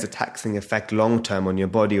don't realize the taxing effect long term on your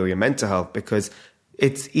body or your mental health because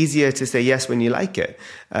it's easier to say yes when you like it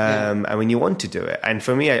and when you want to do it. And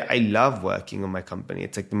for me, I love working on my company.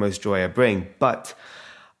 It's like the most joy I bring. But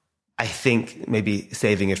I think maybe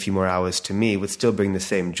saving a few more hours to me would still bring the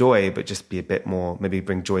same joy, but just be a bit more, maybe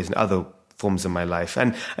bring joys in other forms of my life.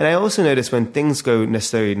 And I also notice when things go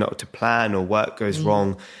necessarily not to plan or work goes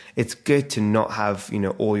wrong, it's good to not have, you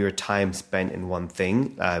know, all your time spent in one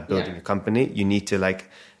thing, building a company. You need to like,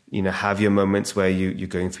 you know, have your moments where you're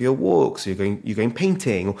going for your walks, or you're going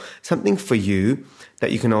painting, or something for you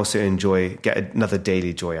that you can also enjoy, get another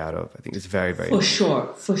daily joy out of. I think it's very, very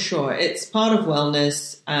important. For sure. It's part of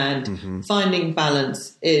wellness and finding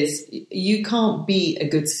balance is, you can't be a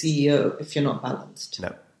good CEO if you're not balanced.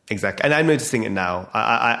 No, Exactly. And I'm noticing it now.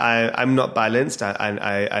 I'm not balanced, and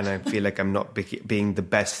I feel like I'm not being the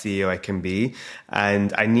best CEO I can be.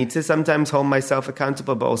 And I need to sometimes hold myself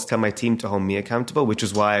accountable, but also tell my team to hold me accountable, which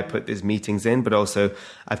is why I put these meetings in. But also,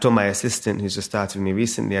 I've told my assistant, who's just started with me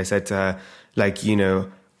recently, I said to her, like, you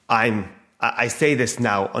know, I say this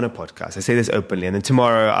now on a podcast. I say this openly, and then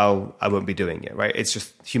tomorrow I won't be doing it, right? It's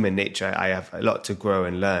just human nature. I have a lot to grow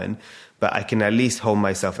and learn, but I can at least hold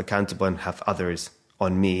myself accountable and have others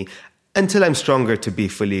on me until I'm stronger to be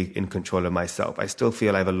fully in control of myself. I still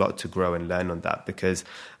feel I have a lot to grow and learn on that because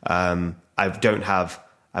I don't have,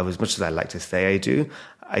 as much as I like to say I do,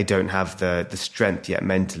 I don't have the strength yet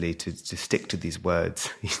mentally to stick to these words.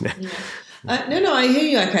 You know? Yeah. No, I hear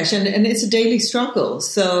you, Akash, and it's a daily struggle.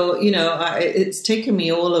 So, you know, it's taken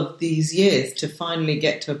me all of these years to finally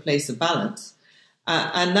get to a place of balance.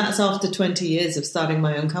 And that's after 20 years of starting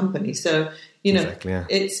my own company. So, you know, exactly, yeah.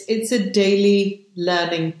 It's a daily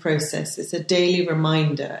learning process. It's a daily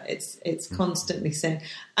reminder. It's constantly saying,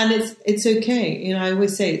 and it's okay. You know, I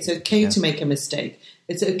always say it's okay to make a mistake.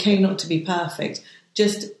 It's okay not to be perfect.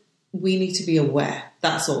 Just we need to be aware.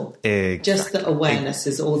 That's all. Exactly. Just the awareness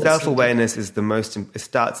is all. Self-awareness is the most. It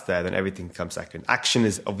starts there, then everything comes second. Action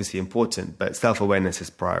is obviously important, but self-awareness is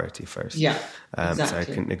priority first. Yeah, exactly. So I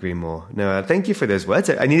couldn't agree more. No, thank you for those words.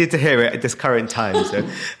 I needed to hear it at this current time. So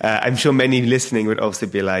I'm sure many listening would also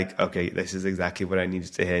be like, okay, this is exactly what I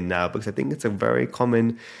needed to hear now, because I think it's a very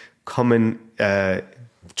common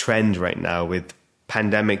trend right now with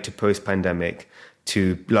pandemic to post-pandemic,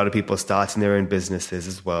 to a lot of people starting their own businesses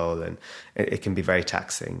as well. And it can be very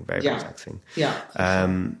taxing, very taxing. Yeah.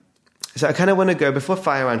 So I kind of want to go, before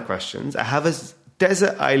fire round questions, I have a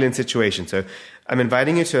desert island situation. So I'm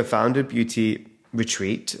inviting you to a Founded Beauty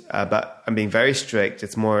retreat, but I'm being very strict.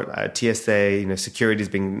 It's more TSA, you know, security is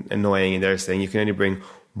being annoying, and they're saying you can only bring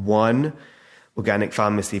one organic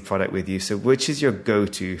pharmacy product with you. So which is your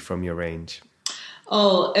go-to from your range?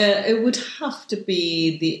 Oh, it would have to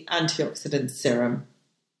be the antioxidant serum.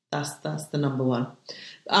 That's the number one.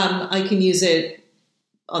 I can use it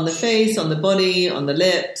on the face, on the body, on the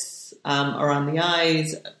lips, around the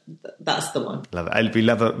eyes. That's the one. Love it. We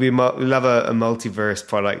love a multiverse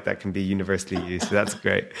product that can be universally used. So that's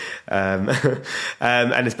great. And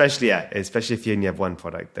especially if you only have one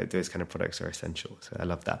product, those kind of products are essential. So I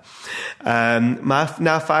love that.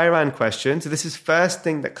 Now, fire round question. So this is first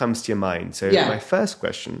thing that comes to your mind. So my first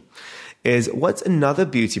question is, what's another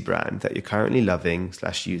beauty brand that you're currently loving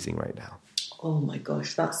 / using right now? Oh my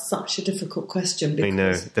gosh, that's such a difficult question. Because I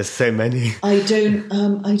know, there's so many. I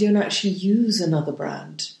don't actually use another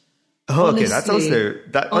brand. Oh, honestly, okay, that's also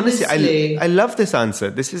that. Honestly, I love this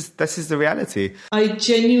answer. This is the reality. I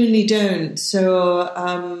genuinely don't. So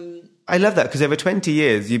I love that, because over 20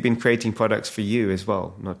 years you've been creating products for you as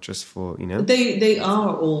well, not just for, you know. They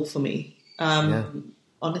are all for me.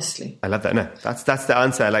 Honestly, I love that. No, that's the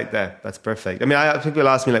answer I like there. That's perfect. I mean, people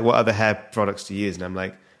ask me like, what other hair products do you use, and I'm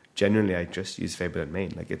like, generally, I just use Fable and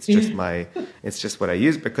Mane. Like, it's just it's just what I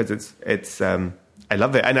use, because it's I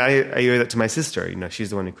love it, and I owe that to my sister. You know,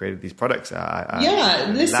 she's the one who created these products.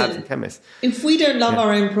 Listen, labs and chemists. If we don't love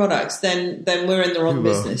our own products, then we're in the wrong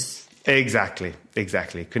business. Exactly.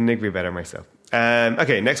 Couldn't agree better myself.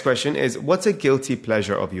 Okay, next question is, what's a guilty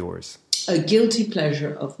pleasure of yours? A guilty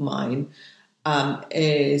pleasure of mine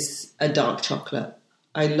is a dark chocolate.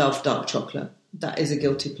 I love dark chocolate. That is a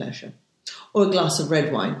guilty pleasure. Or a glass of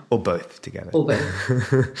red wine. Or both together.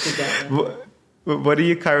 Together. What are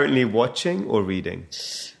you currently watching or reading?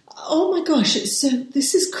 Oh my gosh, so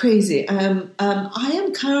this is crazy. I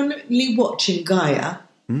am currently watching Gaia.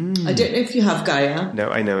 I don't know if you have Gaia. No,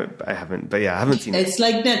 I know it, but I haven't. But yeah, I haven't seen it. It's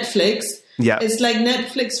like Netflix. Yeah. It's like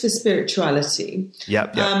Netflix for spirituality.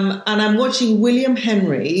 Yep. And I'm watching William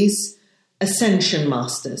Henry's Ascension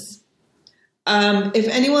Masters. If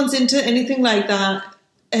anyone's into anything like that,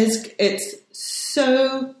 it's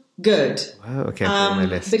so good. Wow, okay, on my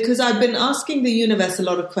list. Because I've been asking the universe a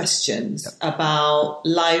lot of questions about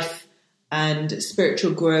life and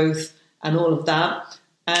spiritual growth and all of that.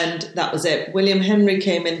 And that was it. William Henry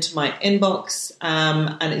came into my inbox,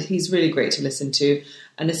 and he's really great to listen to.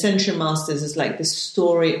 And Ascension Masters is like the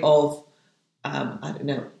story of,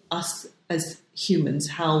 us as humans,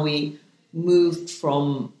 how we move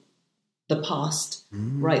from the past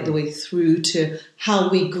right the way through to how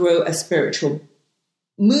we grow a spiritual,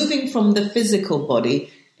 moving from the physical body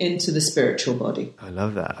into the spiritual body. I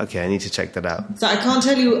love that. Okay, I need to check that out. So I can't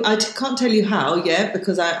tell you how yet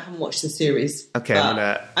because I haven't watched the series. Okay,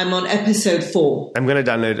 I'm on episode 4. I'm going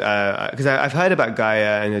to download because I've heard about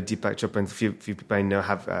Gaia and Deepak Chopra, and a few people I know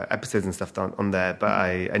have episodes and stuff on there, but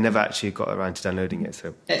I never actually got around to downloading it.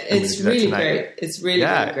 So it's really great. It's really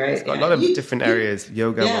great. It's got a lot of different areas: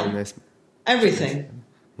 yoga, wellness, everything.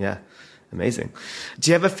 Yeah, amazing. Do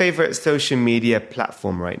you have a favorite social media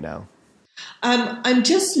platform right now? I'm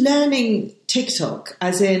just learning TikTok,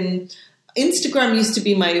 as in Instagram used to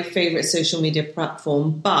be my favorite social media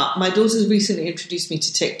platform, but my daughter's recently introduced me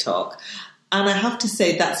to TikTok, and I have to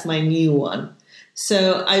say that's my new one.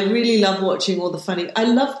 So I really love watching all the funny. I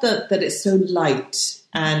love that it's so light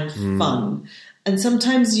and fun, and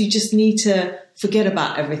sometimes you just need to forget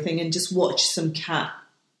about everything and just watch some cat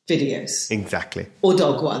videos. Exactly. Or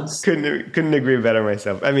dog ones. Couldn't agree better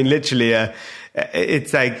myself. I mean, literally,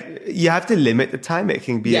 it's like you have to limit the time. It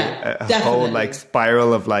can be a whole like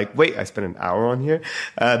spiral of like, wait, I spent an hour on here.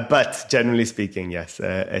 But generally speaking, yes,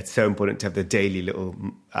 it's so important to have the daily little,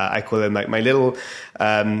 I call them like my little,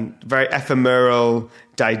 very ephemeral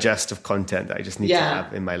digest of content that I just need to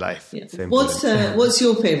have in my life. Yeah. What's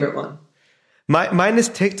your favorite one? Mine is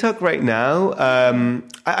TikTok right now.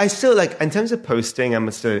 I still like, in terms of posting, I'm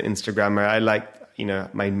still an Instagrammer. I like,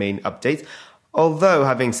 my main updates. Although,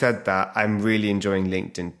 having said that, I'm really enjoying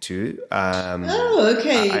LinkedIn too.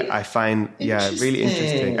 Okay. I find, really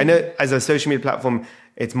interesting. I know as a social media platform,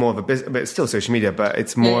 it's more of a business, but it's still social media, but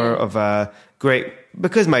it's more of a great,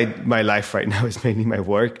 because my life right now is mainly my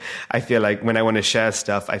work. I feel like when I want to share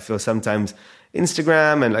stuff, I feel sometimes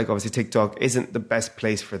Instagram and like obviously TikTok isn't the best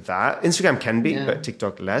place for that. Instagram can be, but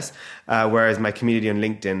TikTok less. Whereas my community on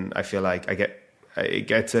LinkedIn, I feel like it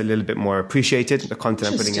gets a little bit more appreciated, the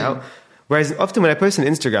content I'm putting out. Whereas often when I post on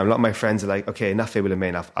Instagram, a lot of my friends are like, okay, enough Fable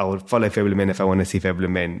Main. I will follow Fable Main if I want to see Fable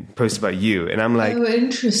Main post about you. And I'm like, oh,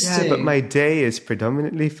 interesting. Yeah, but my day is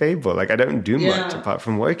predominantly Fable. Like I don't do much apart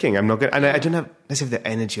from working. I'm not good. And I don't have necessarily the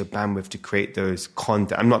energy or bandwidth to create those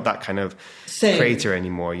content. I'm not that kind of creator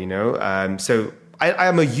anymore, So I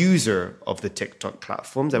am a user of the TikTok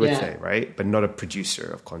platforms, I would say, right? But not a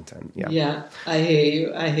producer of content. Yeah, I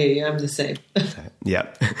hear you. I'm the same.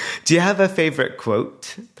 Yeah. Do you have a favorite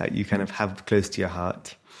quote that you kind of have close to your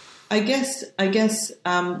heart? I guess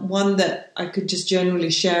one that I could just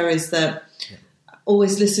generally share is that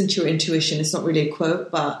always listen to your intuition. It's not really a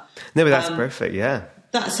quote, but... No, but that's perfect, yeah.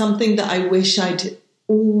 That's something that I wish I'd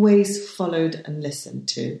always followed and listened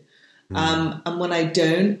to. And when I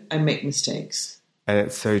don't, I make mistakes. And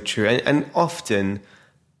it's so true. And often,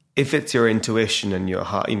 if it's your intuition and your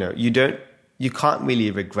heart, you can't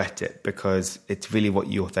really regret it because it's really what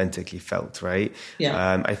you authentically felt, right?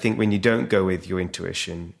 Yeah. I think when you don't go with your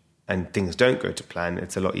intuition and things don't go to plan,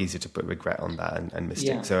 it's a lot easier to put regret on that and mistake.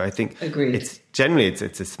 Yeah. So I think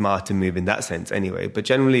it's a smarter move in that sense anyway. But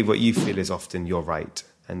generally what you feel is often you're right.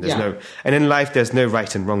 And and in life, there's no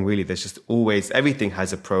right and wrong, really. There's just always, everything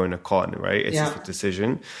has a pro and a con, right? It's just a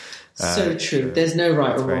decision. So true. There's no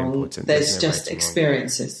right or wrong. There's just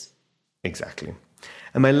experiences. Exactly.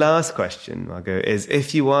 And my last question, Margot, is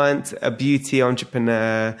if you want a beauty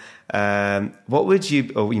entrepreneur, what would you,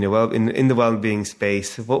 in the well-being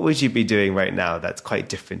space, what would you be doing right now that's quite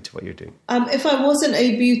different to what you're doing? If I wasn't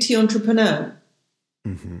a beauty entrepreneur,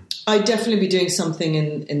 I'd definitely be doing something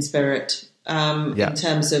in spirit, in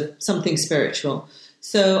terms of something spiritual.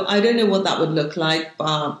 So I don't know what that would look like,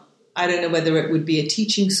 but I don't know whether it would be a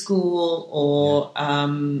teaching school or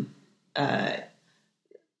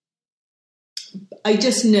I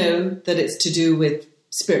just know that it's to do with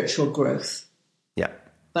spiritual growth. Yeah.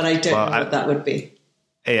 But I don't know what that would be.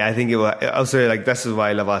 I think it will also, this is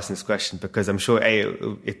why I love asking this question, because I'm sure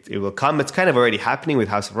it will come. It's kind of already happening with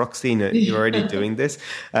House of Roxy. You're already doing this.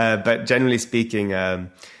 But generally speaking,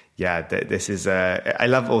 this is, I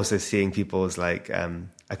love also seeing people's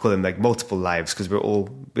I call them multiple lives because we're all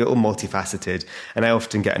multifaceted. And I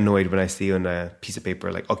often get annoyed when I see on a piece of paper,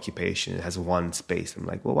 occupation, it has one space. I'm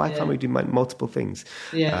like, well, why can't we do multiple things?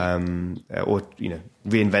 Yeah. Or,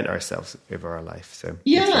 reinvent ourselves over our life. So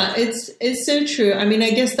it's so true. I mean,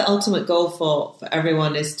 I guess the ultimate goal for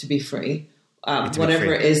everyone is to be free.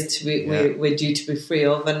 Whatever it is we're due to be free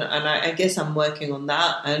of. And I guess I'm working on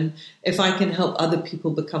that. And if I can help other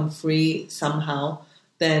people become free somehow,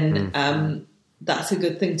 then that's a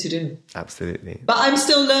good thing to do. Absolutely. But I'm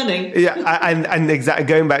still learning. Yeah, and exactly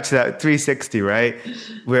going back to that 360, right?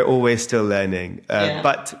 We're always still learning.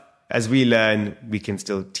 But as we learn, we can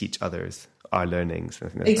still teach others our learnings.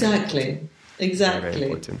 Exactly. Very, very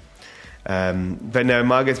important. But no,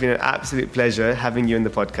 Margot, it's been an absolute pleasure having you in the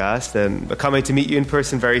podcast, and I can't wait to meet you in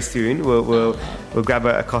person very soon. We'll grab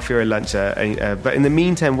a coffee or a lunch. But in the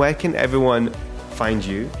meantime, where can everyone find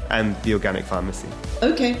you and The Organic Pharmacy?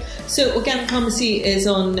 Okay, so Organic Pharmacy is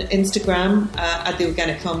on Instagram at The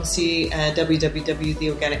Organic Pharmacy.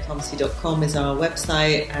 www.theorganicpharmacy.com is our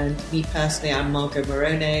website, and me personally, I'm Margot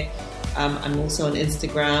Morone. I'm also on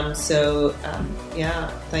Instagram. So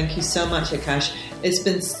thank you so much, Akash. It's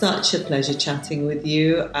been such a pleasure chatting with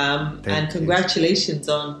you, and congratulations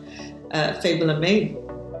on Fable and Mane.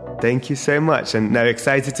 Thank you so much, and now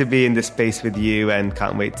excited to be in this space with you, and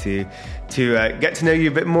can't wait to get to know you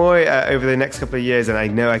a bit more over the next couple of years. And I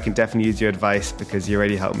know I can definitely use your advice because you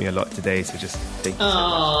already helped me a lot today. So just thank you.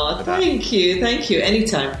 Oh, so thank you.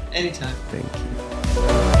 Anytime. Thank you.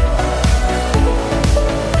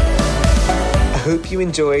 I hope you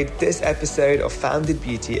enjoyed this episode of Founded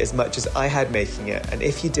Beauty as much as I had making it. And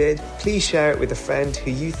if you did, please share it with a friend who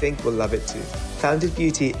you think will love it too. Founded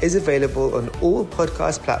Beauty is available on all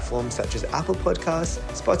podcast platforms such as Apple Podcasts,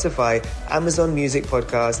 Spotify, Amazon Music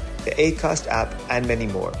Podcasts, the Acast app, and many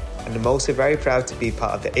more. And I'm also very proud to be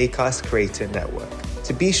part of the Acast Creator Network.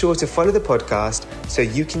 So be sure to follow the podcast so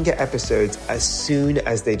you can get episodes as soon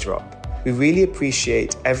as they drop. We really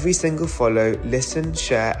appreciate every single follow, listen,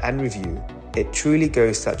 share, and review. It truly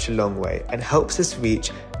goes such a long way and helps us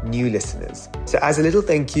reach new listeners. So as a little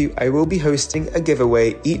thank you, I will be hosting a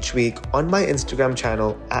giveaway each week on my Instagram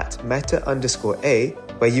channel at meta_a,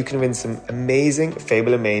 where you can win some amazing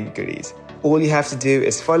Fable and Mane goodies. All you have to do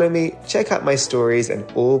is follow me, check out my stories, and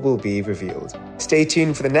all will be revealed. Stay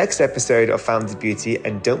tuned for the next episode of Founded Beauty,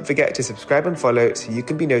 and don't forget to subscribe and follow so you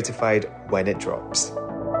can be notified when it drops.